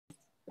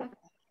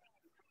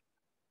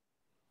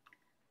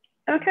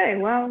Okay,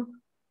 well.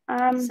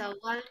 So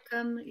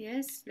welcome,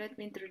 yes, let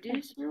me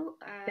introduce you.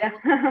 Yeah.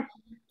 Welcome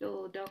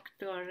to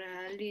Dr.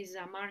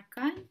 Lisa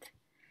MARQUAND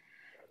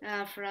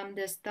from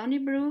the Stony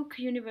Brook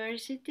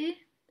University.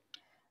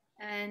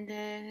 And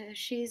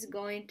she's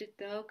going to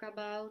talk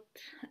about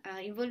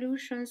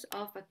involutions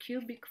of a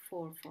cubic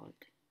fourfold.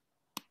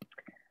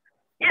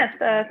 Yes,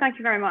 thank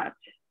you very much.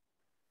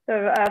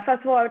 So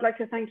first of all, I would like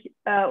to thank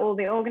all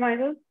the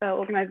organizers for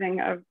organizing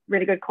a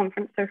really good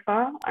conference so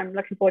far. I'm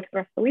looking forward to the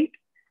rest of the week.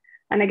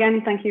 And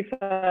again, thank you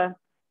for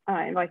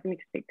inviting me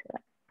to speak today.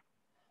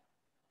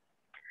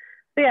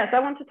 So yes, I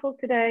want to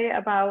talk today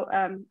about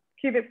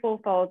cubic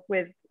fourfolds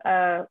with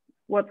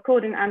what's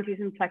called an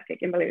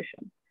anti-symplectic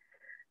involution.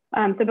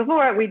 So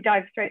before we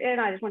dive straight in,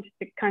 I just wanted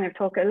to kind of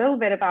talk a little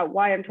bit about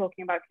why I'm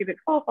talking about cubic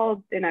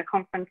fourfolds in a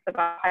conference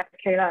about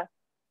hyperscalar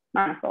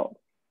manifolds.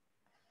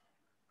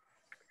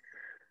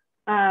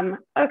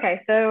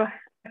 Okay, so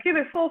a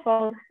cubic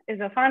fourfold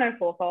is a Fano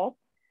fourfold.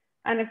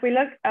 And if we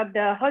look at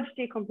the Hodge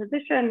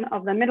decomposition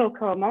of the middle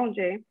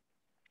cohomology,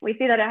 we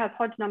see that it has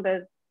Hodge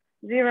numbers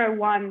 0,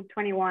 1,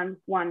 21,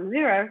 1,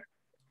 0.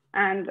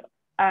 And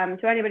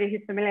to anybody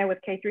who's familiar with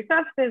K3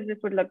 surfaces, this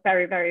would look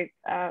very, very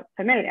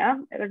familiar.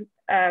 It was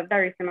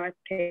very similar to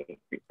K3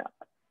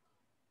 surface.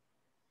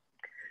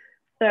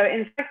 So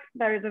in fact,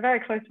 there is a very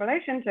close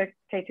relation to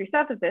K3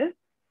 surfaces.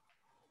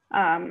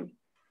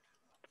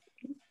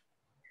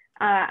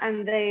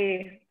 And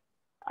they,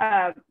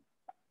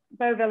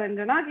 Beauville and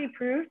Donati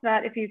proved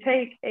that if you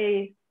take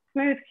a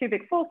smooth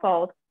cubic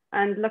fourfold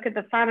and look at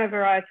the Fano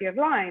variety of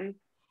lines,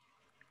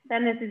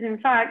 then this is in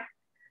fact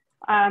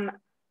a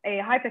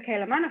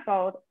hyperkähler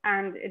manifold,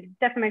 and it's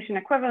deformation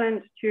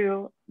equivalent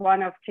to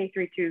one of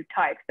K32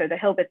 type, so the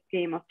Hilbert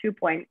scheme of 2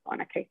 points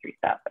on a K3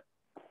 surface.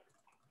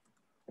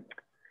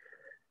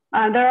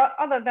 There are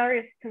other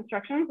various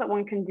constructions that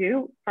one can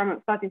do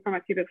starting from a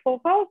cubic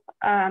fourfold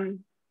and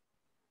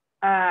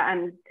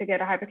to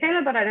get a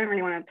hyperkähler, but I don't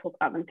really want to talk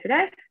about them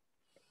today.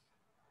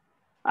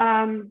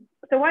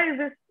 So why is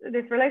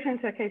this relation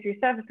to K3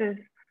 surfaces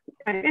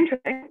kind of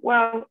interesting?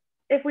 Well,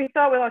 if we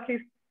start with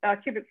our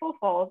cubic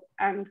fourfold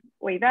and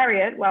we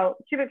vary it, well,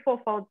 cubic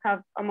fourfolds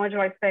have a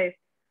moduli space,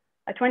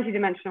 a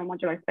 20-dimensional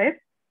moduli space,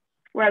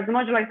 whereas the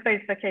moduli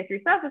space for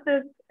K3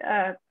 surfaces,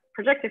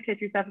 projective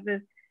K3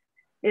 surfaces,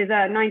 is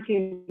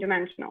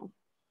 19-dimensional.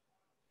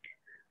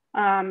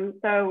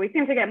 So we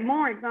seem to get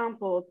more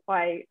examples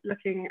by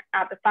looking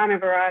at the Fano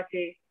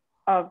variety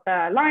of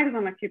the lines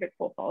on the cubic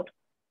fourfold.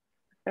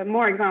 So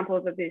more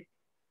examples of these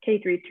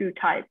K32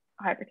 type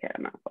hyperkähler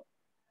manifolds.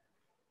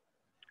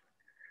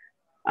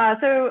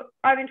 So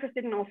I'm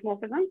interested in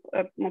automorphisms,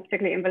 more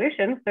particularly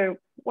involutions. So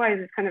why is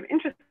this kind of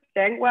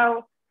interesting?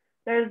 Well,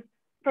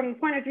 from the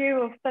point of view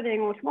of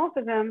studying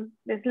automorphism,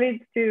 this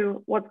leads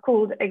to what's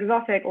called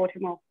exotic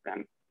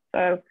automorphism.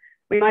 So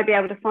we might be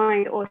able to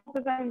find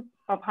automorphisms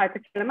of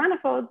hyperkähler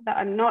manifolds that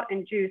are not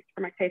induced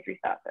from a K3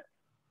 surface.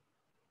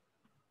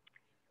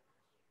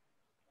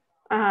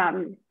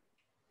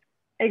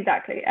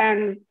 Exactly,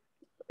 and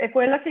if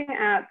we're looking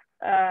at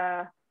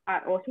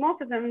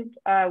automorphisms,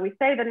 we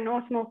say that an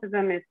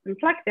automorphism is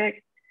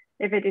symplectic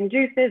if it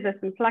induces a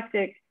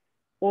symplectic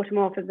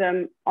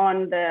automorphism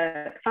on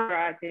the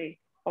variety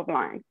of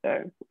lines,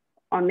 so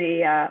on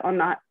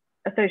that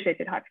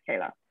associated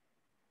hyperkähler.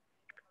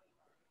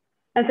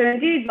 And so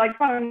indeed, like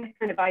following this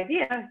kind of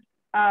idea,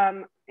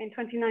 in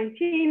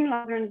 2019,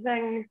 Lazar and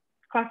Zeng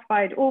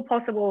classified all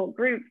possible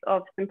groups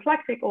of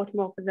symplectic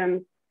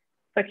automorphisms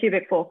for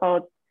cubic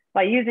fourfolds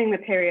by using the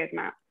period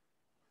map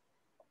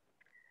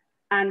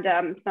and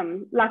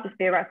some lattice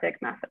theoretic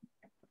methods.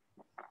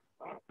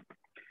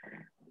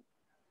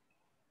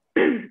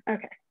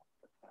 Okay.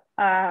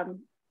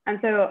 And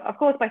so, of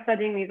course, by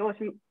studying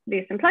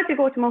these symplectic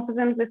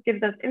automorphisms, this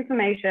gives us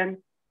information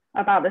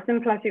about the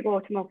symplectic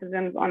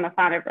automorphisms on the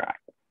Fano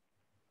variety.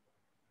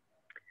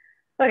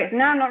 Okay, so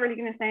now I'm not really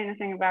going to say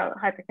anything about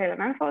hyperkähler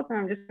manifolds, and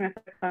I'm just going to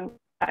focus on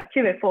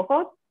cubic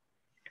fourfolds.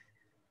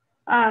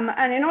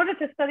 And in order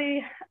to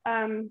study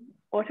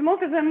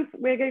automorphisms,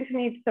 we're going to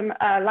need some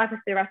lattice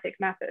theoretic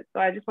methods.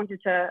 So I just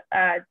wanted to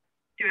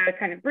do a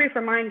kind of brief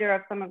reminder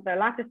of some of the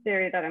lattice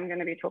theory that I'm going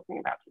to be talking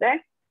about today.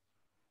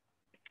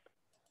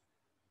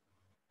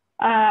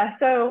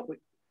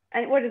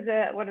 And what is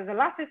a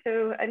lattice?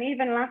 So an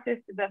even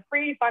lattice is a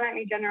free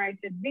finitely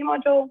generated Z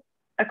module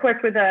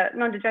equipped with a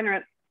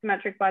non-degenerate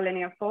symmetric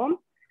bilinear form.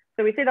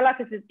 So we say the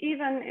lattice is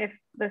even if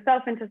the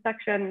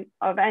self-intersection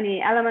of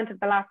any element of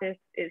the lattice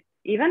is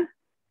even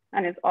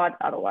and is odd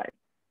otherwise.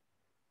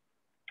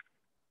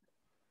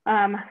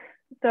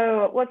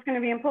 So what's going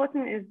to be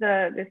important is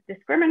this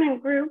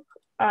discriminant group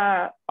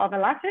of a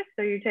lattice.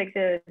 So you take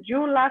the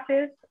dual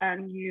lattice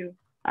and you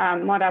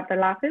mod out the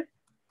lattice.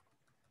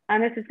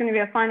 And this is going to be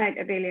a finite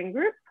abelian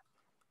group.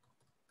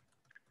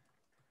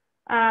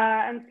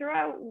 And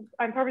throughout,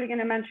 I'm probably going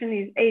to mention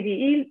these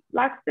ADE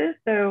lattices.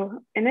 So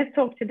in this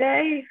talk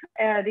today,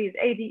 these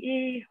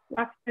ADE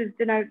lattices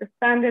denote the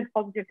standard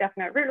positive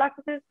definite root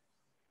lattices.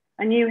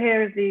 And U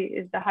here is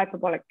the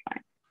hyperbolic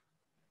line,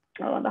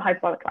 or the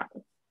hyperbolic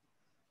lattice.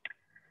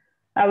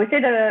 We say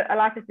that a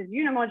lattice is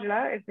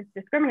unimodular if this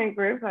discriminant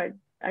group I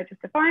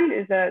just defined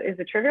is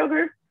a trivial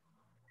group.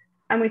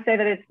 And we say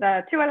that it's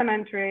two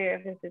elementary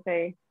if this is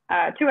a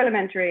two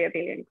elementary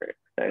abelian group.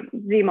 So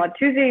Z mod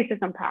 2Z to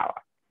some power.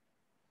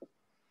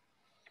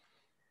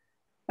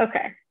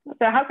 Okay,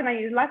 so how can I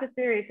use lattice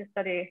theory to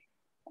study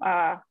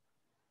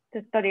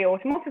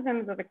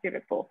automorphisms of a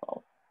cubic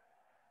fourfold?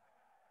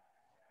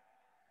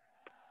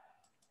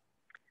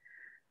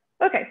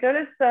 Okay, so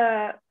let's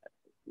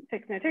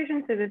take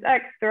notation. So this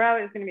X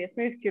throughout is going to be a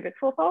smooth cubic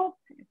fourfold,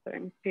 so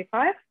in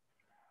P5.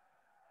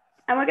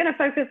 And we're going to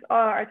focus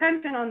our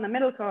attention on the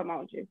middle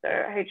cohomology, so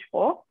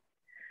H4.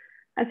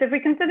 And so if we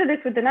consider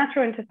this with the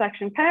natural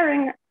intersection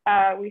pairing,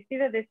 we see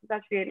that this is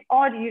actually an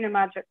odd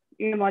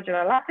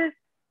unimodular lattice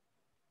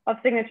of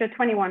signature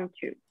 21,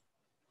 2.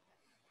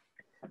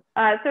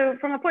 So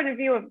from a point of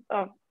view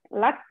of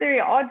lattice theory,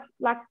 odd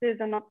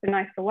lattices are not so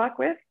nice to work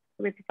with.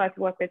 So we prefer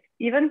to work with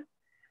even.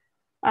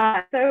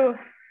 So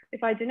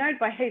if I denote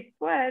by H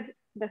squared,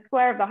 the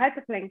square of the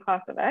hyperplane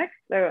class of X,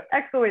 so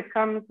X always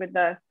comes with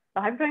the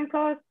hyperplane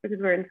class because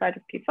we're inside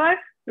of P5. So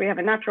we have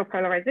a natural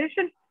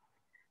polarization.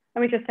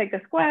 And we just take the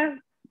square.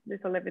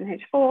 This will live in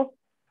H4.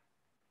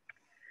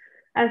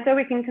 And so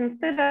we can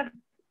consider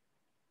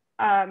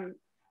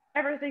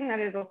everything that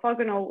is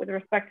orthogonal with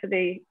respect to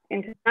the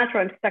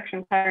natural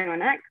intersection pairing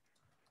on X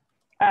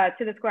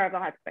to the square of the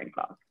hyperplane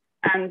class.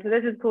 And so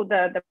this is called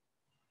the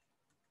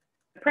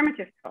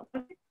primitive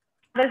property.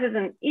 This is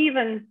an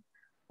even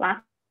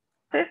lattice.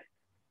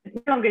 It's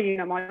no longer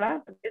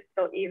unimodular, but it's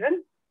still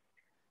even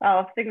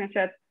of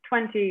signature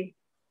 22.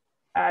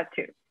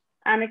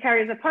 And it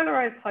carries a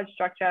polarized Hodge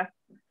structure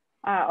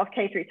of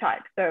K3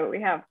 type. So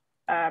we have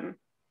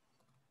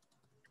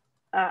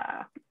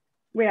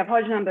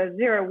Hodge number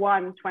 0,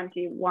 1,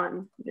 20,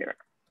 1, 0.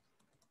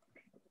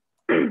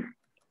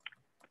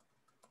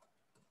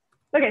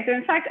 Okay, so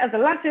in fact, as a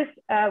lattice,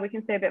 we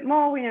can say a bit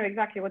more. We know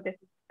exactly what this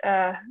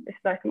is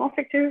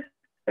isomorphic to.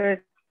 So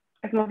it's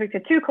isomorphic to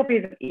 2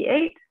 copies of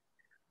E8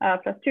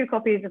 plus 2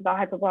 copies of the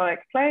hyperbolic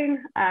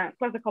plane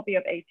plus a copy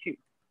of A2.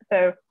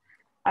 So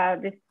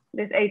this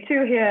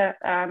A2 here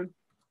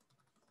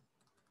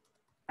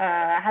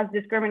has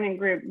discriminant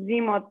group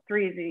Z mod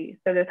 3Z.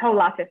 So this whole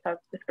lattice has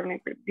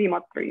discriminant group Z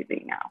mod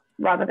 3Z now,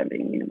 rather than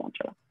being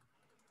unimodular.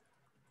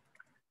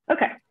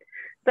 Okay,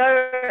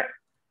 so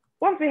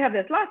once we have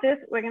this lattice,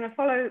 we're going to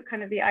follow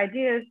kind of the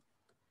ideas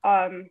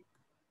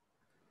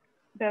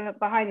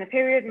behind the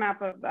period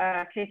map of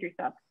K3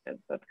 subsets.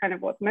 That's kind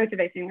of what's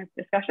motivating this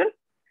discussion.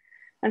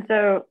 And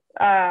so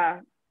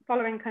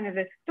following kind of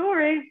this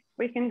story,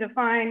 we can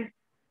define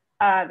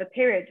the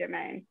period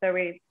domain. So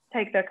we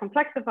take the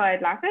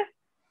complexified lattice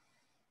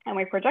and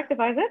we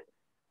projectivize it.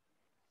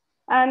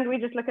 And we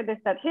just look at this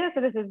set here.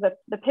 So this is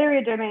the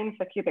period domain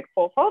for cubic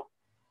fourfold.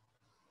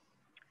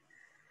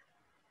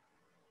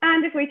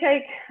 And if we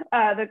take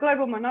the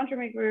global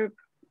monodromy group,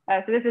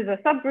 so this is a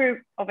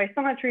subgroup of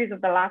isometries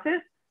of the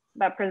lattice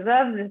that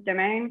preserves this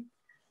domain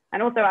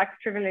and also acts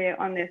trivially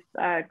on this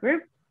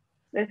group,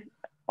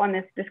 on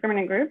this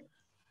discriminant group.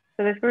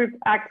 So this group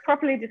acts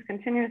properly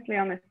discontinuously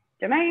on this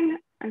domain.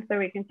 And so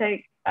we can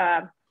take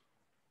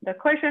the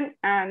quotient,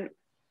 and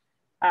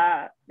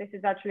this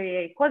is actually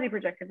a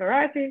quasi-projective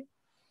variety,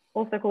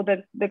 also called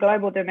the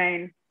global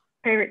domain,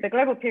 the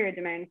global period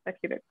domain for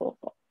cubic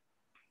fourfold.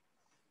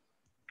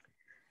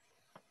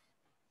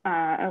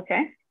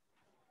 Okay.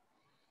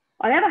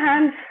 On the other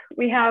hand,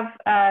 we have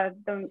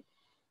the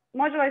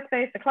moduli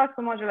space, the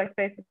classical moduli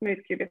space of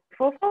smooth cubic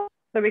fourfold.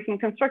 So we can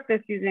construct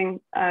this using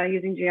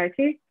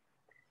GIT.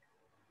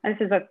 And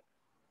this is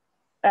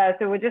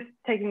so we're just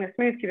taking the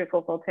smooth cubic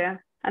fourfold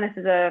here, and this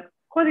is a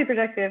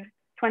quasi-projective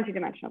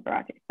 20-dimensional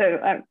variety. So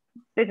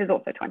this is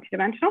also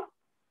 20-dimensional.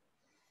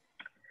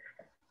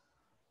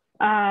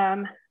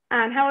 And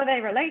how are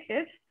they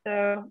related?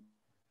 So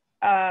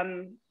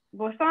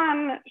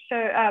Boursan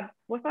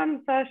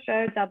first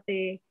showed that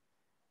the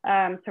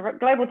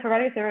global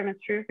Torelli theorem is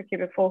true for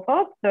cubic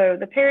fourfold. So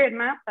the period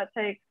map that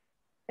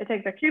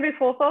takes a cubic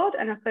fourfold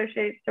and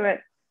associates to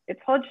it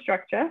its Hodge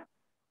structure.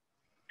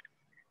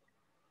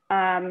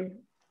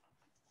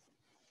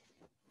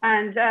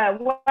 And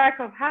work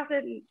of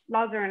Hassett,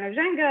 Lazar, and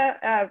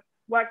Ojenga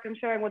worked on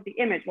showing what the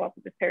image was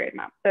of this period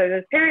map. So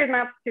the period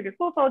map of cubic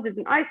fourfold is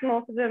an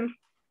isomorphism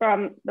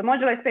from the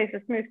moduli space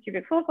of smooth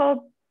cubic fourfold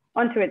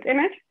onto its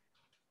image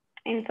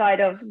inside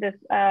of this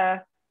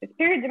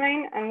period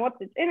domain. And what's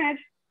its image?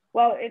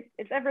 Well,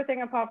 it's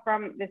everything apart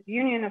from this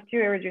union of two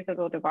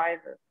irreducible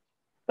divisors.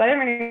 So I don't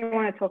really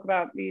want to talk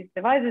about these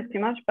divisors too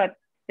much, but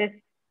this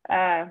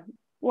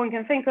one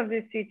can think of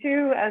this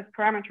C2 as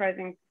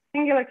parameterizing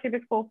singular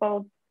cubic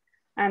fourfolds,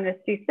 and this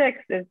C6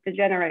 is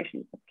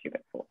degenerations of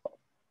cubic fourfolds.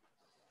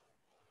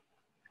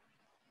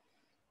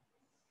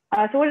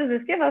 So what does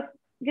this give us?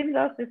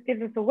 This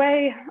gives us a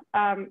way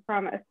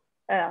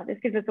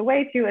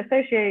to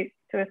associate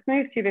to a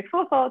smooth cubic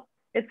fourfold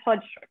its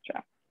Hodge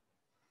structure.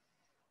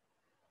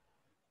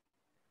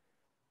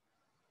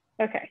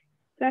 Okay,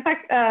 so in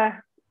fact,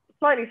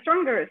 slightly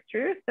stronger is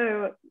true.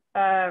 So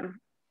I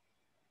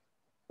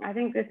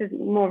think this is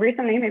more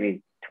recently,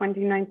 maybe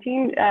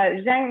 2019,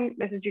 Zheng,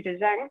 this is due to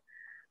Zheng,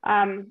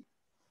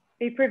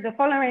 he proved the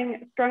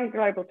following strong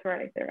global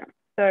Torelli theorem.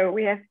 So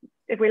we have,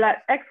 if we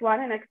let x1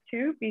 and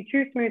x2 be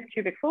two smooth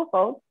cubic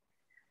fourfolds,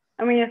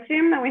 and we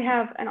assume that we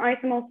have an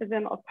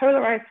isomorphism of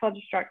polarized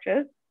Hodge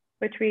structures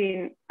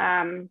between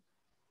that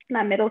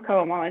middle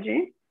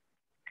cohomology,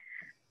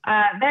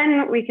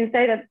 then we can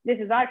say that this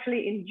is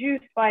actually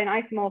induced by an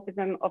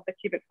isomorphism of the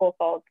cubic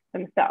fourfolds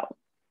themselves.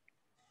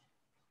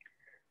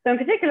 So in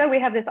particular, we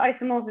have this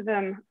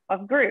isomorphism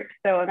of groups.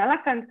 So on the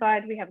left-hand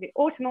side, we have the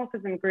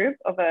automorphism group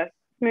of a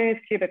smooth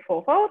cubic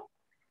fourfold.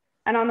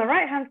 And on the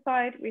right-hand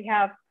side, we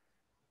have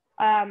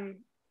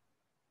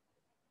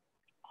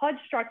Hodge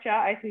structure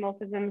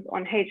isomorphisms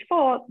on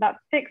H4 that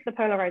fix the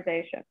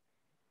polarization.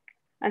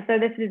 And so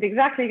this is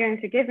exactly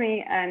going to give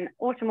me an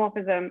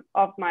automorphism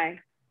of my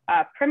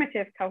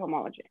primitive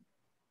cohomology.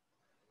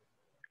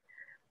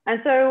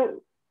 And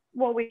so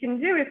what we can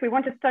do if we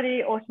want to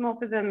study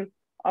automorphisms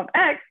of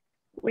X,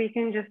 we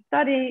can just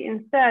study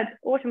instead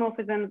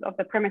automorphisms of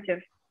the primitive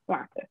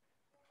lattice,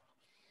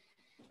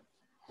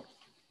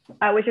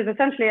 which is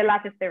essentially a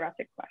lattice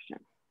theoretic question.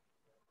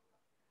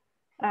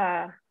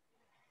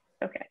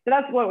 Okay, so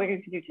that's what we're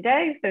going to do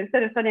today. So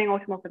instead of studying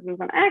automorphisms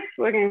on X,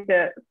 we're going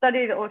to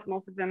study the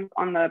automorphisms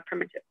on the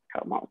primitive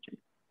cohomology.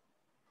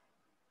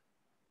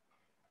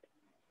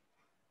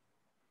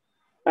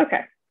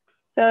 Okay,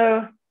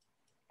 so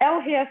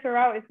L here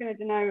throughout is going to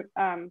denote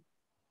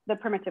the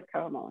primitive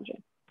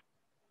cohomology.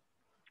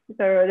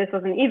 So this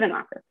was an even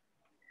lattice.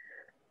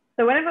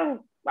 So whenever,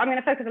 I'm going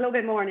to focus a little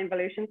bit more on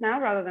involutions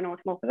now rather than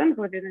automorphisms.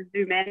 We're going to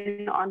zoom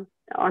in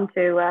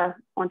onto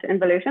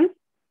involutions.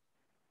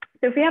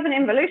 So if we have an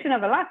involution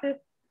of a lattice,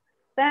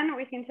 then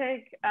we can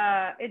take,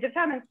 it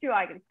determines two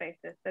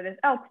eigenspaces. So this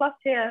L plus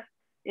here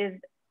is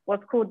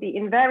what's called the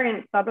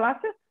invariant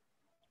sublattice.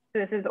 So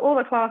this is all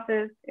the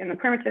classes in the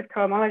primitive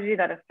cohomology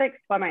that are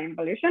fixed by my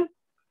involution.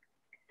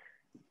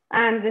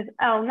 And this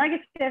L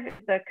negative is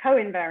the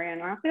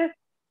co-invariant lattice.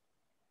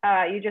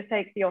 You just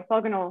take the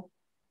orthogonal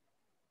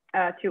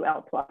to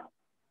L plus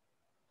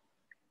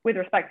with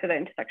respect to the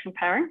intersection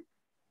pairing.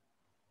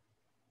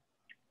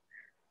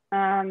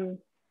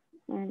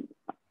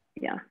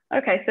 Yeah,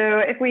 okay, so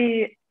if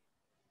we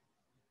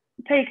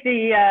take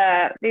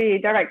the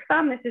direct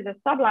sum, this is a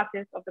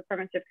sublattice of the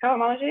primitive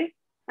cohomology.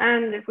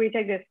 And if we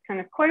take this kind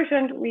of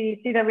quotient, we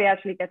see that we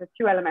actually get a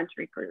two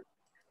elementary group.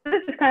 So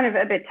this is kind of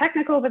a bit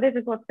technical, but this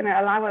is what's going to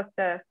allow us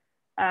to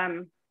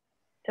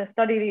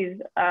study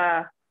these,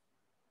 the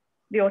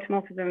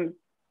automorphisms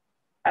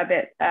a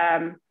bit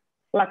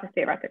lattice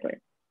theoretically.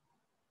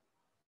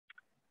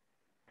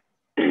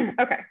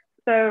 Okay,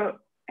 so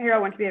here I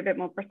want to be a bit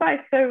more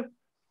precise. So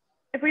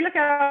if we look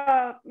at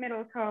our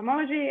middle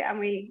cohomology and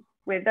we,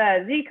 with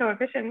Z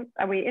coefficients,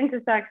 and we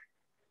intersect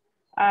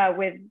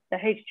with the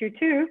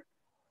H22,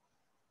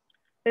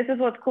 this is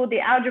what's called the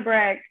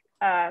algebraic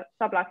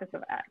sublattice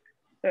of X.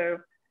 So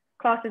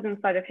classes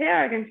inside of here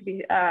are going to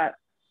be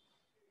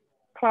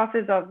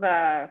classes of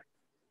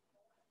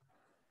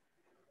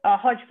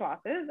Hodge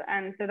classes.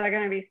 And so they're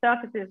going to be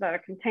surfaces that are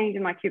contained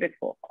in my cubic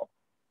fourfold.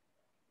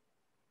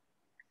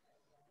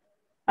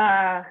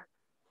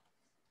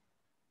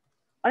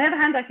 On the other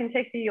hand, I can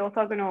take the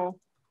orthogonal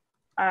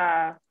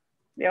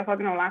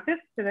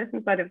lattice to this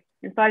inside of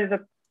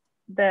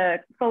the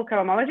full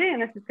cohomology, and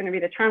this is going to be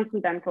the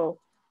transcendental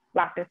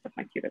lattice of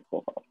my cubic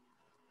fourfold.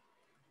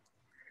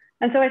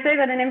 And so I say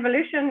that an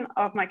involution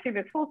of my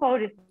cubic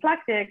fourfold is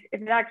symplectic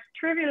if it acts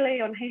trivially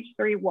on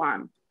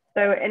H31.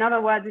 So in other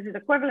words, this is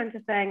equivalent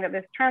to saying that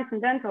this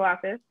transcendental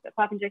lattice, the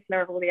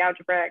perpendicular of all the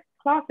algebraic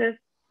classes,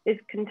 is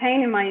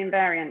contained in my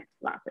invariant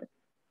lattice.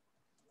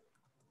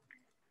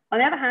 On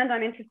the other hand,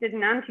 I'm interested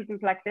in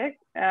anti-symplectic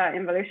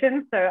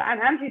involution. So an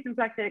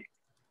anti-symplectic,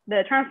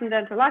 the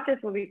transcendental lattice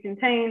will be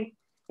contained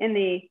in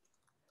the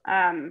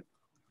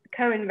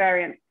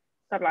co-invariant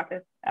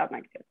sublattice L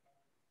negative.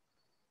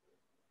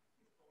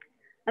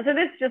 And so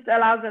this just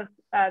allows us,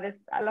 this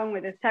along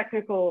with this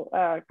technical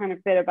kind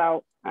of bit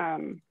about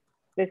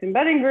this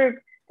embedding group,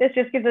 this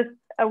just gives us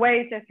a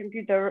way to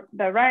compute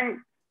the rank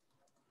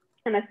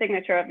and the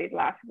signature of these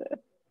lattices.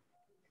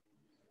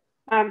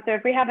 So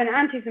if we have an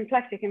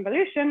anti-symplectic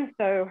involution,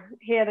 so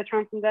here the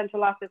transcendental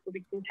lattice will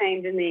be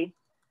contained in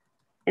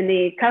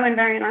the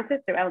co-invariant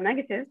lattice, so L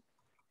negative,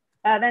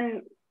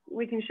 then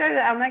we can show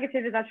that L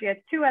negative is actually a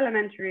two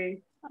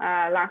elementary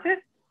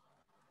lattice,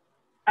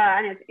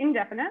 and it's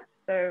indefinite,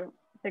 so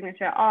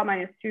signature R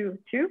minus 2,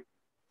 2,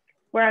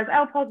 whereas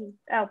L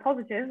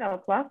positive, L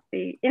plus,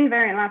 the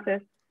invariant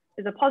lattice,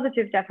 is a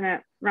positive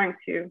definite rank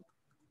 2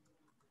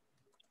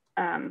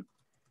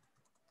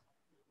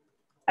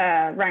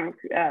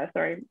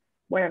 sorry,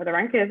 whatever the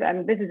rank is,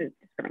 and this is its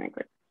discriminant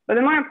group. But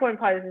the more important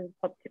part is this is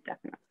positive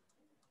definite.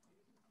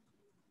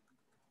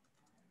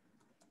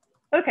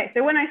 Okay,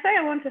 so when I say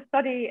I want to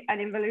study an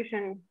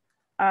involution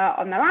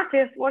on the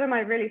lattice, what am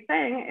I really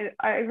saying?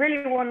 I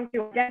really want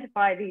to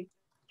identify these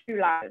two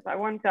lattices. I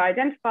want to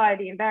identify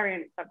the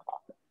invariant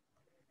subclasses.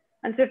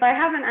 And so if I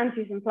have an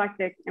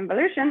anti-symplectic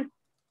involution,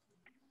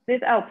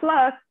 this L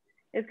plus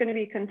is going to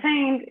be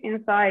contained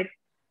inside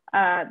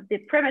the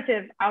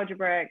primitive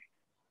algebraic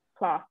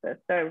classes.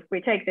 So if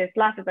we take this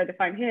lattice I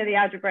defined here, the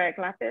algebraic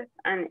lattice,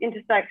 and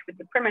intersect with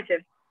the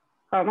primitive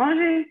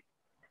cohomology,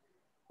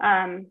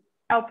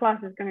 L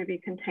plus is going to be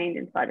contained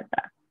inside of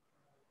that.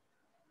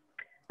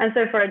 And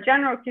so for a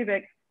general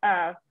cubic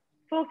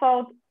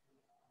fourfold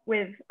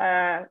with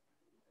an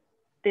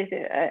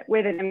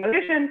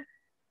involution,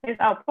 this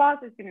L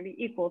plus is going to be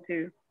equal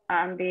to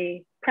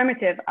the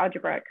primitive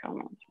algebraic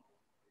cohomology.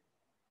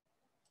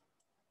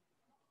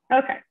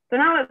 Okay, so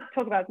now let's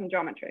talk about some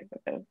geometry.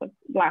 So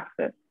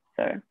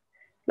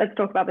let's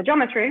talk about the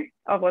geometry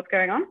of what's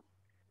going on.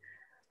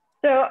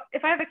 So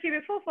if I have a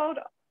cubic fourfold,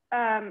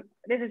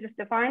 this is just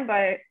defined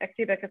by a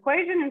cubic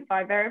equation in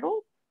 5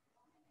 variables.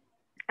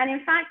 And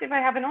in fact, if I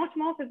have an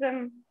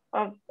automorphism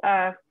of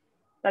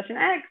such an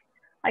X,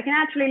 I can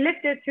actually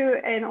lift it to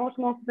an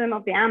automorphism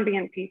of the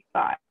ambient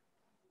P5.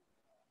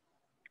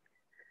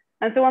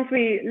 And so once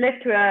we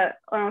lift to an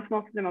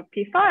automorphism of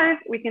P5,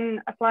 we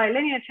can apply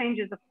linear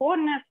changes of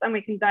coordinates and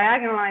we can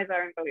diagonalize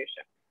our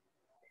involution.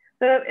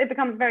 So it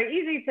becomes very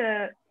easy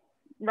to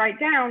write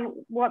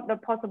down what the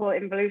possible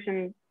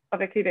involutions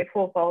of a cubic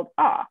fourfold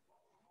are.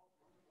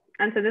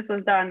 And so this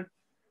was done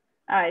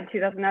in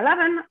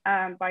 2011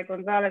 by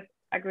Gonzalez,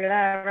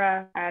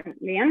 Aguilera, and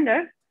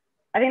Liendo.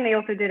 I think they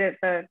also did it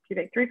for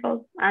cubic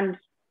threefolds and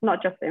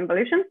not just the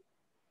involution.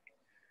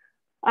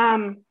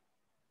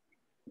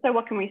 So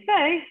what can we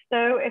say?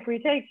 So if we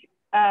take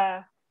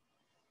an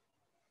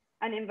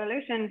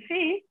involution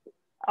phi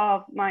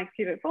of my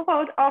cubic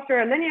fourfold, after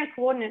a linear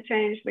coordinate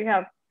change, we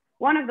have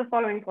one of the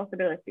following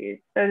possibilities.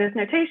 So this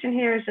notation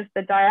here is just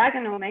the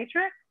diagonal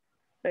matrix.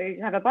 So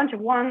you have a bunch of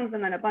ones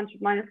and then a bunch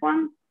of minus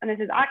ones, and this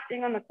is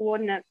acting on the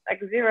coordinates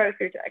x0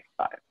 through to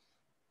x5.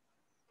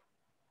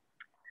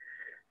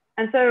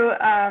 And so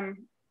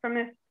from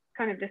this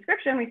kind of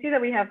description, we see that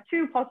we have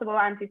 2 possible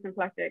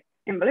anti-symplectic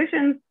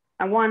involutions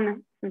and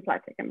 1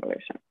 symplectic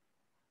involution.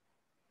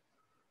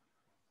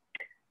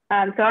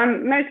 So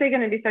I'm mostly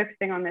going to be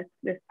focusing on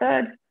this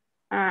third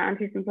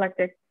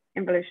anti-symplectic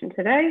involution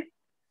today,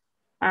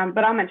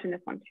 but I'll mention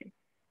this one too.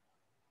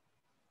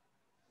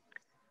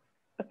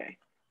 Okay.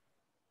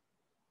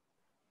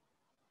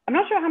 I'm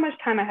not sure how much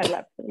time I had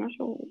left. I'm not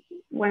sure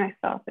when I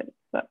started,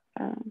 but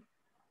I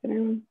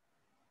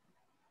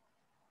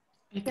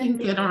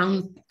think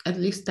around at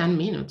least 10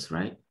 minutes,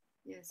 right?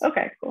 Yes.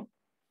 Okay, cool.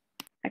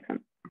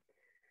 Excellent.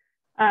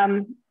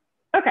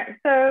 Okay,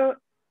 so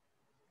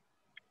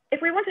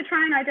if we want to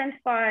try and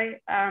identify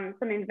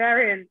some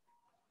invariant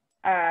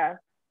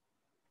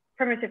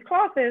primitive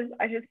classes,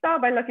 I should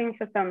start by looking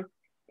for some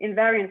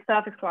invariant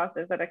surface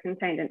classes that are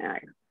contained in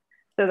X.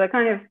 So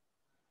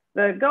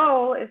the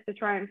goal is to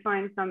try and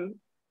find some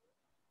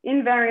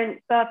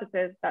invariant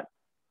surfaces that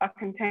are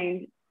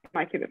contained in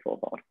my cubic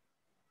fourfold.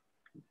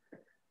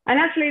 And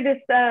actually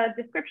this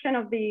description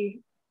of the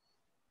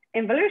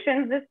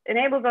involutions, this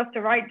enables us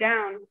to write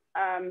down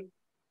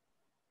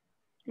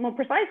more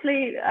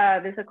precisely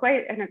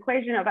an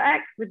equation of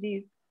X with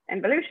these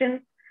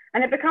involutions.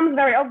 And it becomes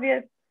very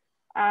obvious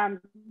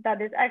that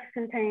this X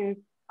contains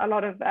a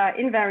lot of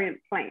invariant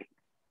planes.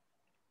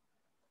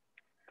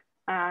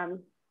 I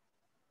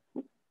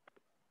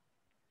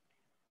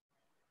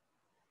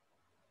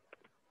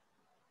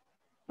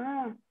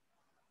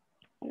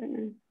don't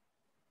know.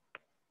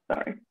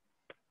 Sorry.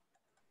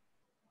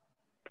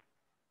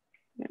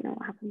 I don't know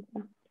what happened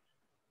there.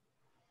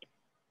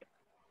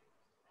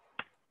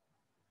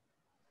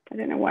 I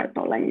don't know why it's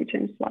not letting you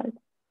change slides.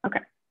 Okay.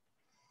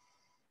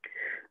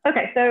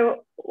 Okay,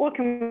 so what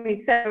can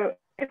we say? So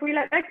if we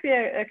let X be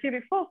a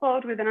cubic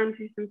fourfold with an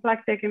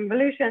anti-symplectic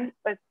involution,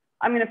 but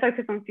I'm going to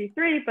focus on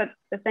C3, but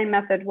the same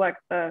method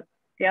works for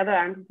the other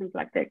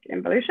anti-symplectic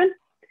involution,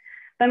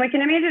 then we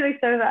can immediately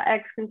show that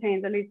X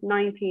contains at least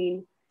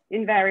 19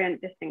 invariant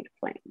distinct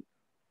planes.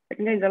 It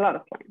contains a lot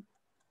of planes.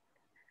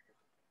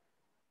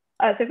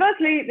 So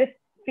firstly, this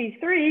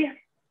phi3,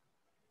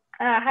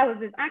 how is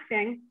this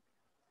acting?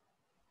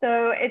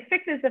 So it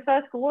fixes the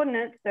first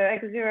coordinate, so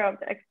x0 up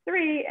to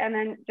x3, and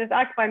then just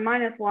acts by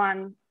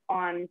 -1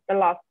 on the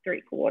last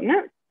 3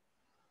 coordinates.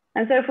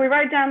 And so if we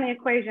write down the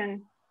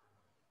equation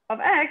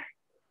of X,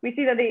 we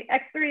see that the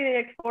x3,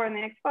 the x4, and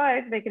the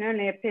x5, they can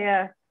only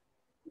appear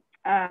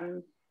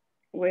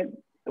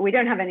we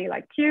don't have any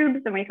like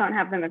cubes, and we can't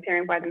have them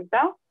appearing by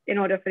themselves in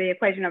order for the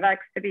equation of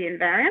X to be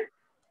invariant.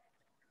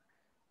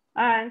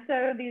 And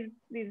so these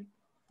Li's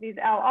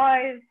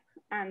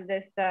and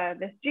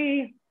this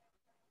G,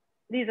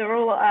 these are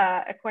all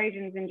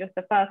equations in just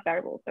the first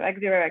variable, so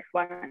x0,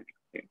 x1, and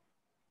x2.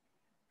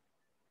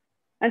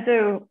 And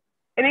so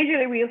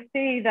immediately we'll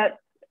see that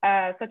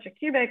such a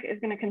cubic is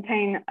going to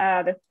contain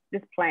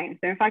this plane.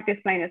 So in fact, this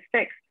plane is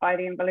fixed by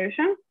the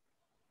involution.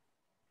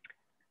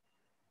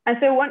 And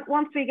so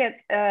once we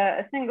get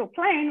a single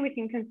plane, we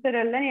can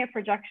consider linear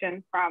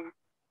projection from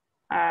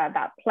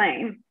that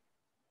plane.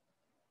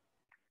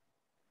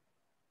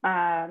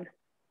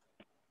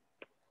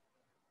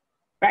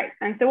 Right,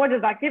 and so what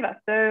does that give us?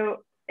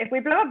 So if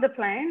we blow up the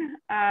plane,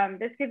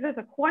 this gives us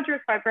a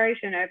quadric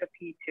vibration over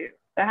P2.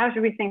 So how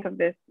should we think of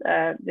this,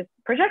 this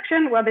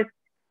projection? Well, this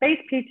base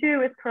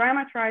P2 is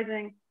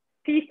parameterizing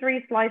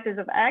P3 slices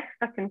of X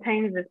that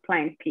contains this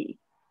plane P.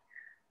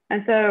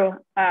 And so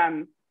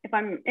if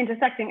I'm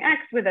intersecting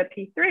X with a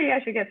P3,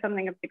 I should get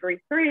something of degree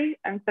 3.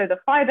 And so the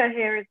fiber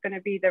here is going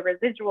to be the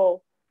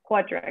residual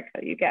quadric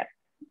that you get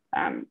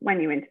when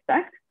you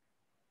intersect.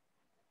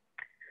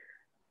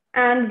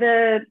 And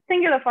the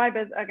singular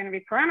fibers are going to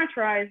be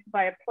parameterized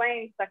by a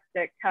plane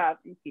sextic curve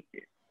in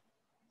P2.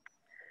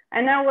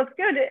 And now what's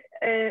good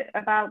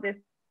about this,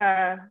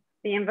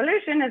 the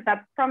involution, is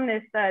that from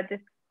this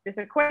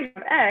equation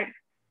of X,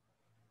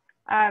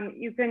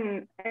 you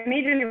can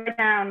immediately write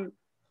down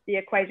the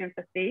equation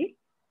for C.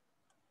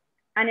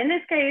 And in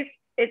this case,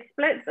 it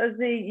splits as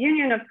the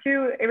union of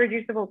two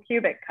irreducible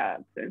cubic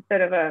curves instead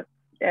of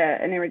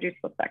an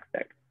irreducible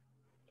sextic.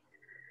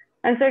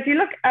 And so if you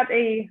look at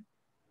a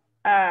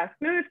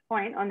smooth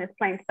point on this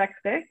plane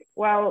sextic,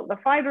 well, the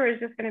fiber is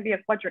just going to be a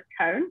quadric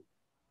cone.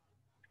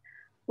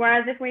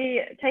 Whereas if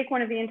we take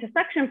one of the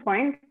intersection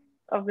points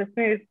of the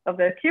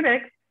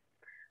cubics,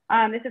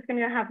 this is going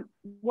to have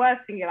worse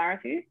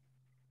singularities.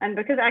 And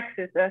because X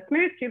is a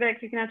smooth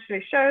cubic, you can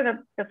actually show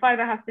that the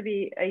fiber has to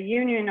be a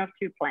union of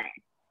two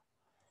planes.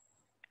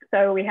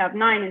 So we have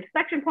 9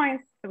 intersection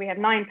points, so we have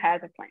 9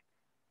 pairs of planes,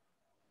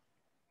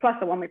 plus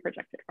the one we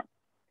projected from.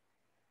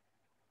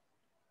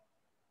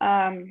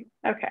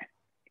 Okay.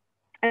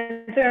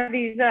 And so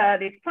these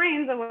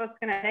planes are what's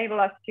going to enable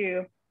us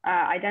to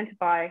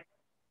identify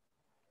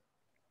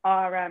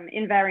our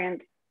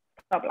invariant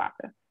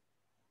sublattice.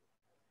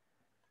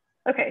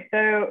 Okay,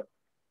 so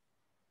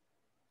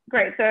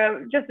great.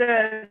 So just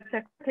to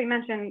quickly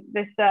mention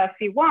this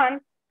phi1,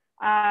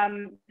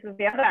 this is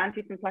the other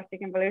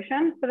anti-symplectic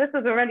involution. So this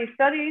was already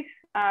studied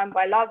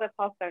by Lazar,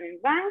 Tolstoy, and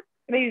Zhang.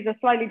 They used a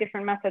slightly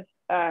different method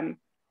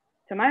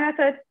to my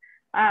method.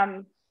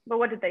 But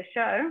what did they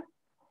show?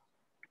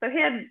 So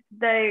here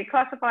they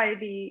classify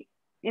the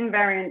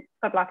invariant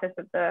sublattice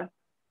of the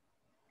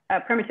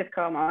primitive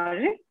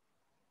cohomology.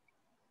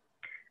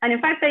 And in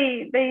fact,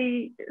 they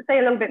say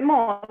a little bit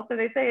more. So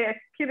they say a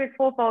cubic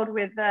fourfold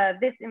with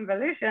this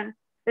involution,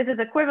 this is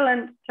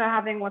equivalent to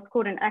having what's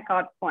called an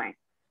Eckart point.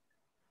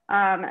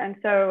 And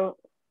so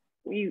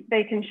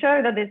they can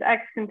show that this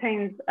X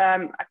contains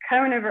a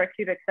cone over a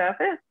cubic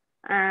surface.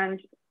 And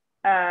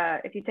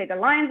if you take the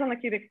lines on the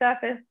cubic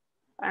surface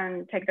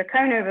and take the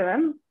cone over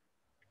them,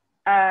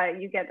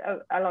 you get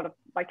a lot of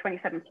like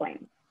 27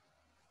 planes.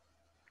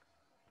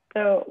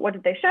 So what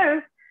did they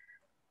show?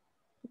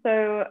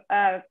 So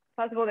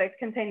first of all, they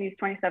contain these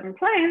 27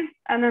 planes,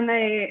 and then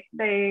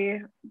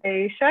they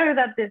show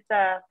that this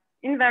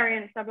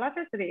invariant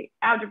sublattice, the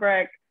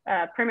algebraic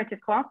primitive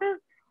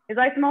classes, is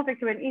isomorphic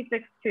to an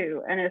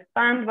E62 and is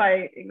spanned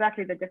by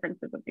exactly the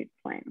differences of these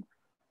planes.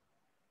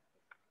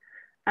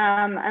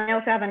 And I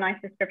also have a nice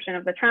description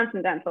of the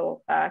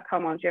transcendental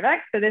cohomology of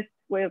X. So this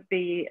will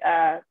be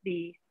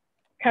the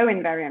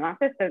co-invariant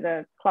lattice, so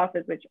the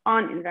classes which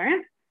aren't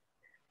invariant.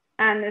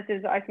 And this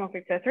is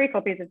isomorphic to 3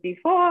 copies of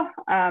D4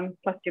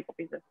 plus 2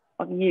 copies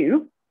of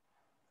U.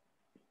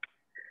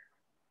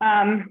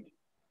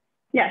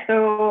 Yeah,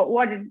 so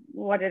what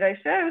did I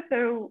show?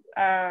 So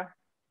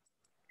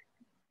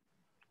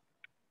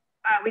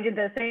we did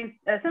the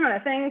similar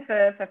thing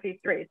for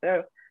phi3.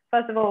 So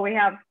first of all, we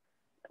have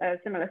a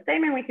similar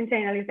statement. We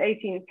contain at least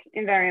 18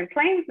 invariant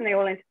planes, and they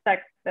all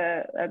intersect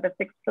the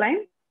fixed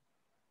plane.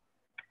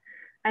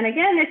 And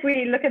again, if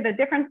we look at the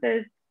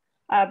differences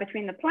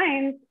between the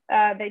planes,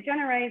 they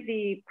generate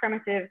the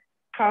primitive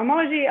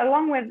cohomology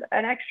along with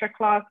an extra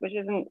class, which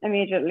isn't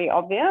immediately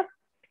obvious.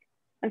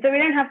 And so we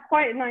don't have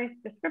quite a nice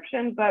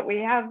description, but we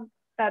have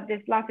that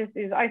this lattice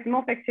is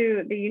isomorphic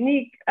to the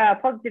unique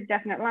positive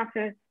definite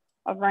lattice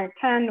of rank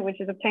 10, which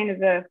is obtained as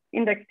the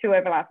index 2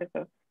 over lattice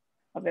of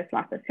this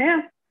lattice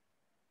here.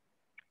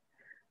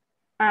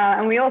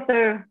 And we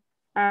also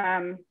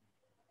can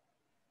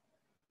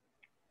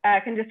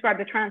describe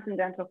the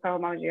transcendental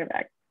cohomology of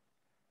X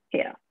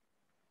here.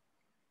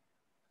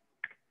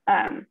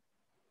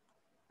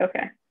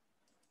 Okay.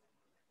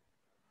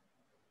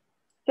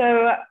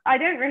 So I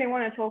don't really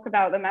want to talk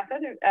about the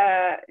method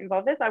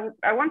involved this.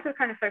 I want to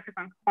kind of focus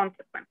on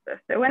consequences.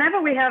 So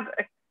whenever we have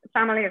a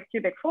family of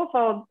cubic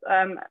fourfolds,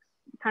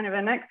 kind of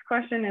the next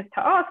question is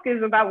to ask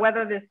is about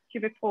whether this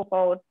cubic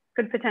fourfold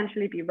could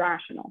potentially be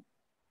rational.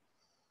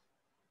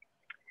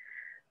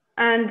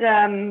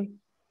 And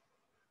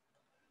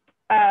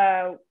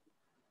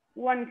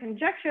one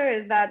conjecture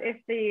is that if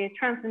the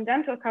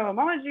transcendental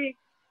cohomology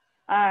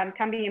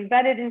can be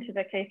embedded into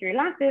the K3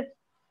 lattice,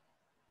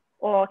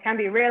 or can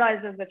be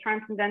realized as the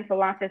transcendental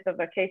lattice of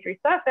a K3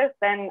 surface,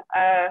 then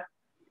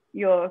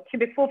your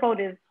cubic fourfold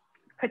is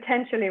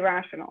potentially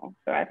rational.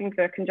 So I think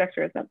the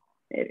conjecture is that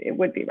it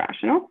would be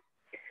rational.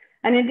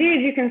 And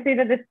indeed, you can see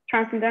that this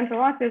transcendental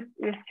lattice,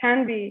 this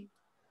can be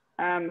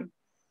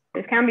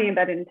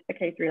embedded into the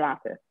K3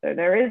 lattice. So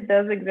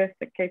does exist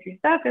a K3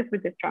 surface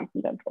with this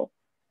transcendental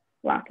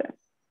lattice.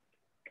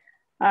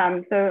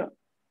 So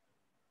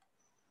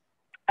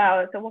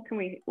what can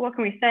we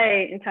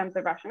say in terms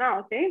of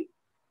rationality?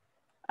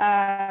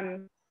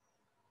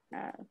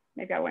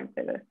 Maybe I won't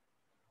say this.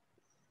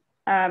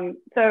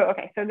 So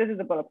this is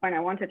the bullet point I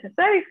wanted to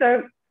say.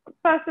 So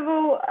first of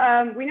all,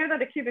 we know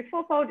that a cubic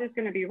fourfold is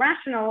going to be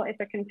rational if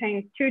it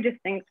contains two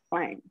distinct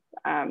planes.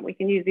 We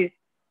can use these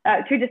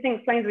two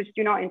distinct planes which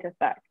do not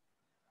intersect.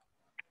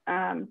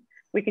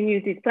 We can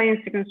use these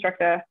planes to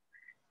construct a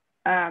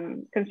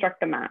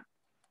map.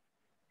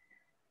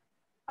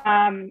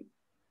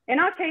 In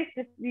our case,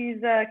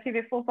 these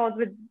cubic fourfolds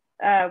with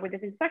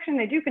this intersection,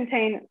 they do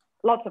contain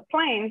lots of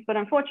planes, but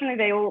unfortunately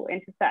they all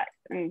intersect.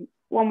 And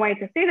one way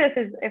to see this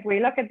is if we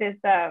look at this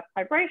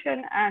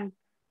vibration, and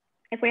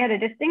if we had a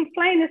distinct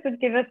plane, this would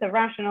give us a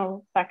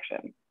rational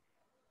section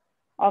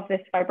of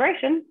this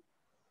vibration,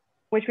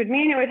 which would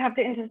mean it would have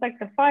to intersect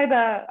the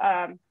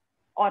fiber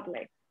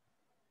oddly.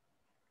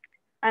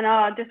 And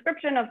our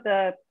description of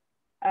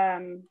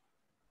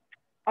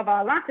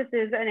our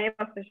lattices enable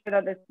us to show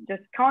that this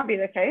just can't be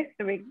the case.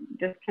 So we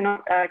just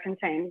cannot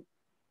contain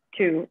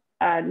two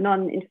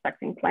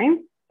non-intersecting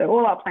planes. So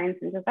all our planes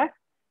intersect.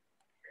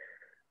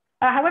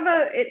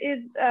 However, it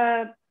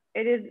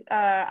is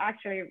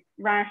actually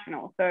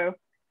rational. So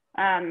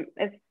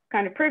it's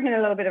kind of proven in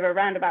a little bit of a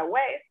roundabout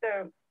way.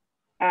 So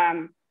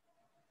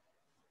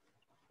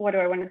what do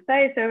I want to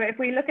say? So if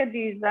we look at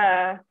these,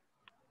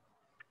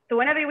 so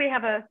whenever we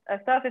have a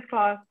surface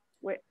class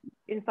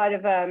inside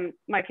of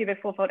my cubic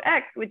fourfold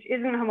X, which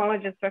isn't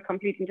homologous for a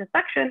complete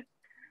intersection,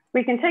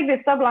 we can take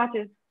this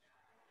sublattice,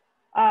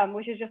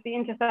 which is just the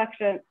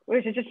intersection,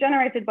 which is just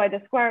generated by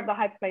the square of the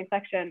hyperplane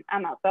section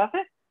and that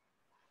surface.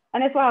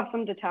 And this will have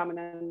some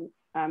determinant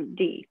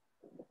D.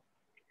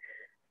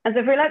 And so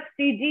if we let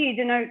CD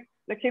denote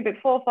the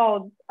cubic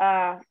fourfolds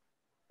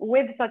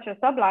with such a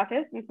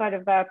sublattice inside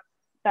of the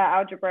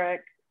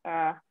algebraic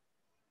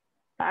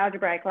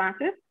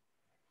lattice,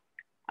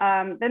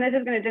 then this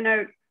is going to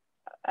denote,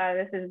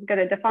 this is going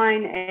to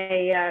define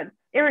a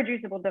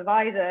irreducible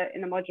divisor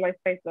in the modulo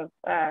space of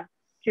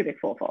cubic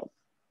fourfolds.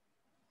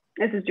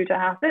 This is due to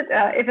Hassett,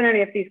 if and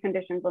only if these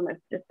conditions on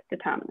this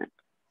determinant.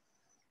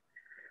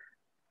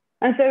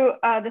 And so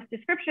this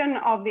description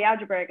of the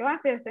algebraic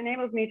lattice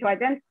enables me to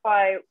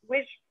identify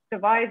which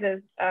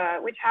divisors,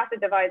 which Hassett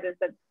divisors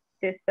that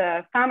this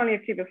family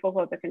of cubic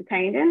fourfolds are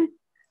contained in.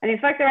 And in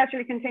fact, they're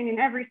actually contained in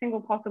every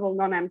single possible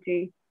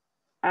non-empty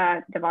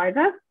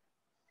divisor.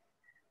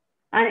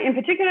 And in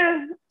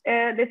particular,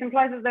 this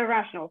implies that they're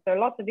rational. So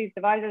lots of these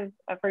divisors,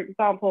 for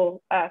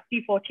example,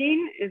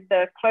 C14 is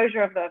the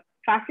closure of the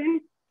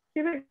Classian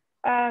cubic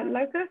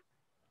locus.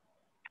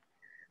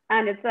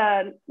 And it's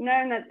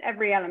known that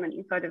every element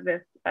inside of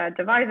this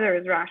divisor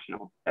is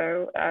rational.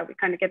 So we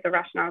kind of get the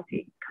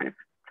rationality kind of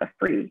for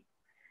free.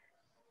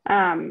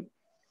 So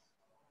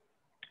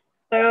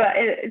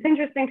it's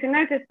interesting to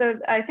notice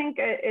that I think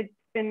it's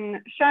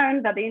been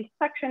shown that the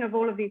intersection of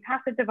all of these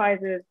Hassett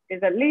divisors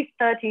is at least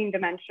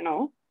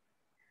 13-dimensional.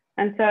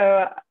 And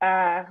so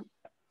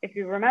if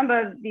you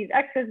remember these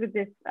X's with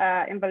this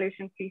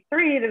involution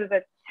C3, there was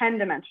a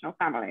 10-dimensional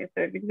family.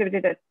 So it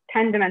exhibited a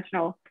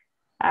 10-dimensional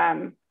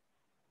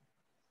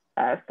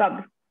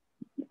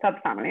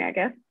subfamily, I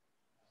guess.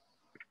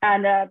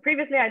 And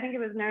previously, I think it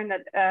was known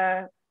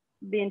that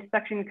the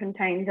intersection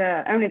contained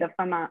only the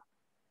Fermat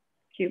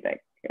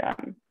cubic,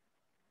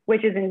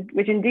 which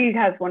indeed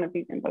has one of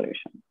these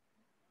involutions.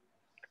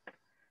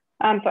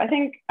 So I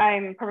think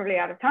I'm probably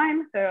out of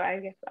time, so I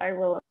guess I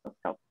will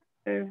stop.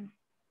 So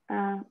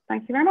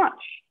thank you very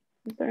much.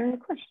 Is there any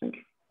questions?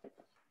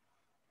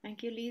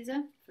 Thank you,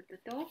 Lisa, for the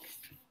talk.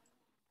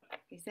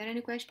 Is there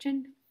any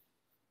question?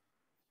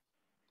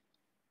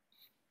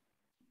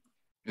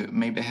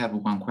 Maybe I have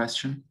one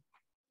question.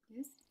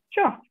 Yes.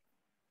 Sure.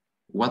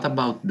 What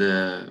about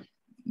the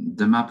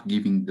map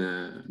giving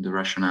the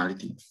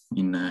rationality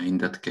in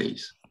that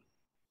case?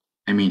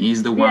 I mean,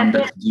 is the one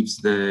that gives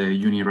the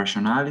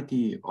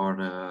unirationality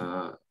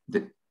or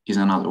is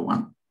another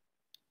one?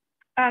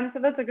 So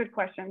that's a good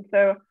question.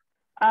 So,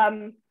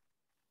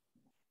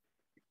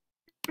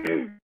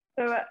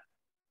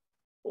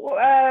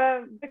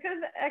 because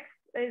X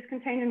is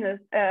contained in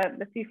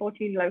the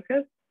C14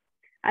 locus,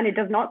 and it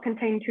does not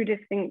contain two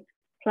distinct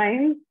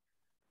planes,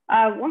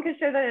 one can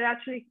show that it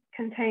actually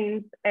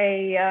contains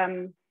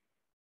a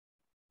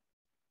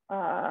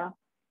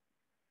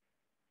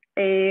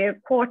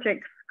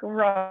quartic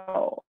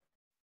scroll,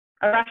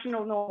 a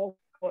rational normal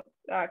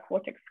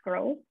quartic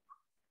scroll.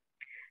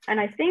 And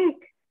I think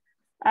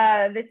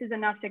this is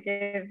enough to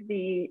give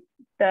the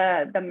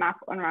map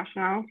on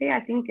rationality. I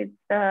think it's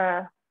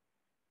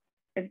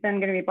then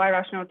going to be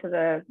birational to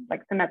the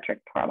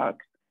symmetric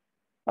product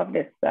of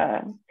this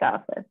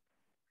surface.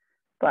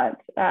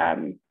 But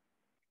I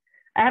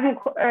haven't.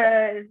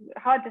 It's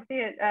hard to see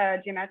it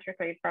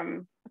geometrically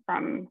from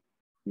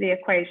the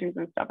equations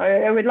and stuff.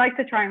 I would like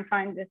to try and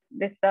find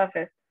this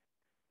surface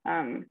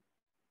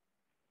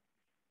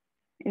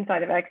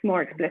inside of X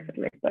more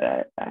explicitly,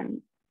 but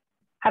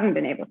haven't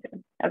been able to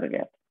as of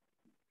yet.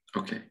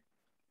 Okay,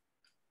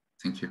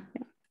 thank you.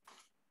 Yeah.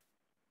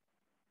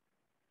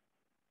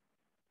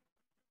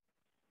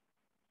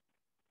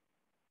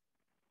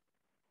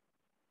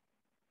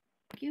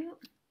 Thank you.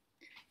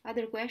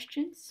 Other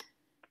questions?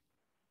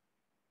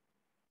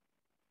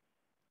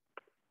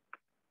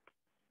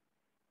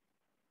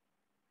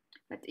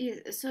 But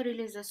sorry,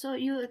 Lisa. So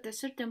you at a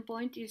certain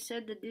point you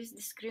said that this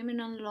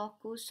discriminant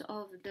locus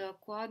of the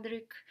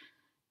quadric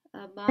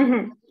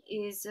band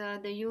is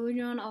the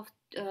union of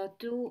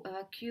two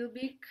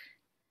cubic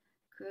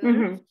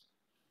curves,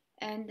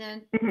 and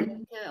then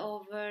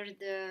over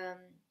the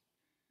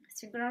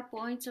singular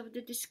points of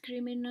the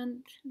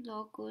discriminant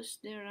locus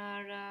there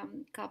are a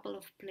couple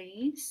of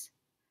planes.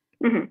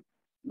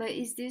 But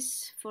is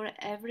this for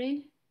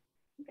every?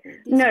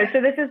 No, so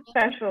this is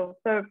special.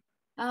 So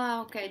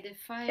okay, the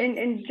five.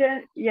 In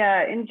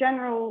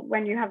general,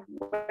 when you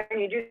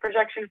do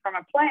projection from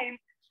a plane,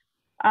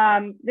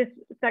 this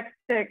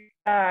sextic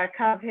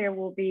curve here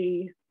will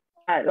be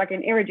like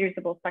an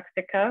irreducible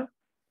sextic curve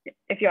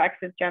if your X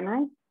is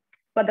general.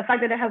 But the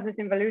fact that it has this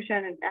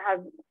involution, it has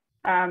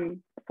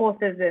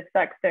forces this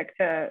sextic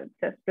to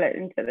split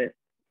into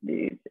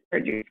these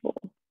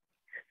irreducible.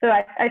 So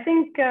I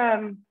think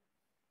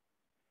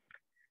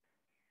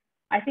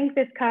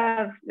this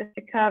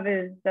curve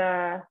is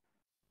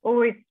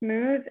always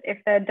smooth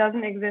if there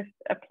doesn't exist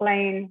a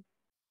plane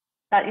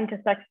that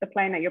intersects the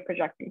plane that you're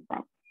projecting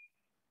from.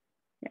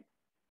 Yeah.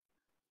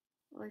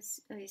 I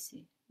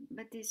see.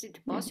 But is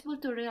it possible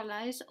to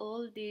realize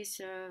all these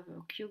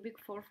cubic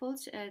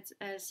fourfolds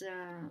as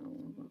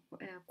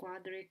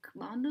quadric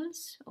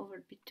bundles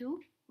over B2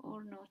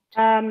 or not?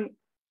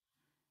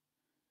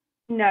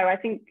 No, I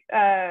think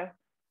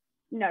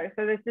no.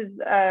 So this is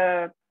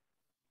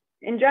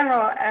in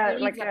general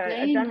like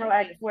a general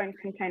X won't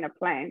contain a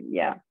plane.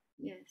 Yeah.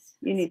 Yes.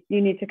 You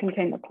need to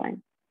contain the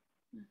plane.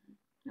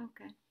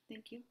 Okay,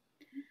 thank you.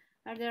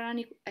 Are there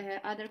any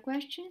other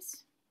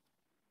questions?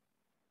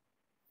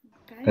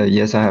 Okay.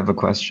 Yes, I have a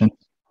question.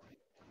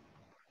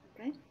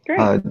 Okay.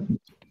 Great.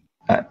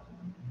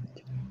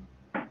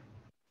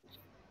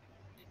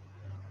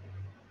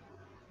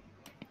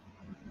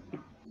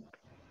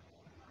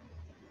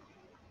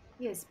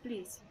 Yes,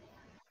 please.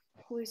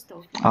 Who is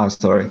talking? Oh,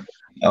 sorry.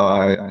 Oh,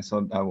 I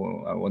thought I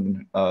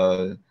wouldn't.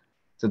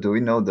 So do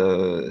we know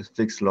the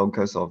fixed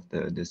locus of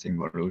this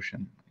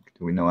involution?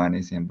 Do we know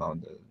anything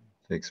about the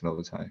fixed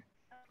loci?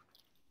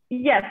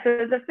 Yes,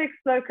 so the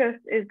fixed locus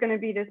is going to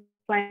be this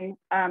plane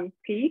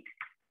P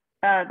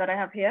that I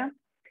have here.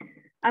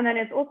 And then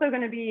it's also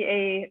going to be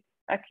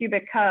a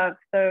cubic curve.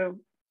 So,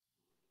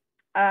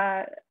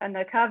 and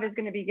the curve is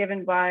going to be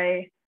given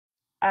by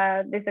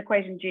this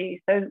equation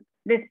G. So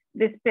this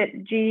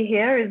bit G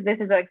here this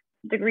is a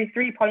degree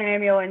 3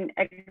 polynomial in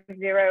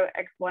x0,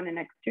 x1, and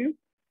x2.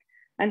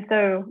 And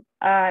so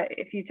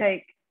if you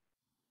take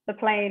the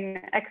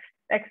plane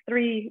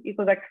x3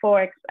 equals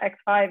x4,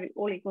 x5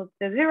 all equals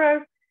to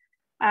 0,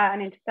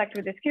 and intersect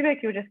with this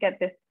cubic, you'll just get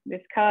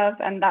this curve,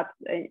 and that's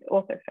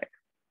also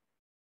fixed.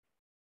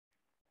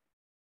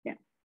 Yeah.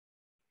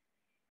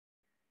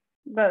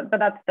 But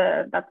that's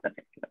the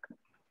fixed locus.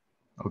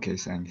 Okay,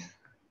 thanks.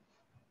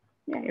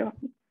 Yeah, you're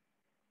welcome.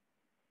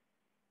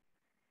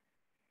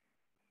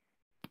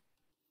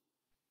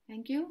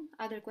 Thank you.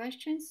 Other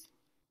questions?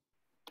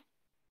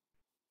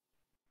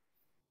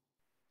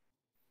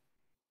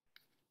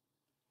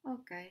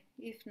 Okay.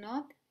 If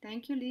not,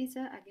 thank you,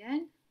 Lisa,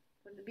 again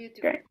for the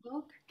beautiful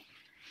talk.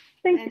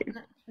 Thank you.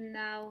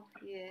 Now,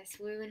 yes,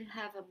 we will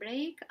have a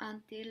break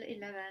until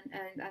 11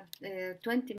 and 20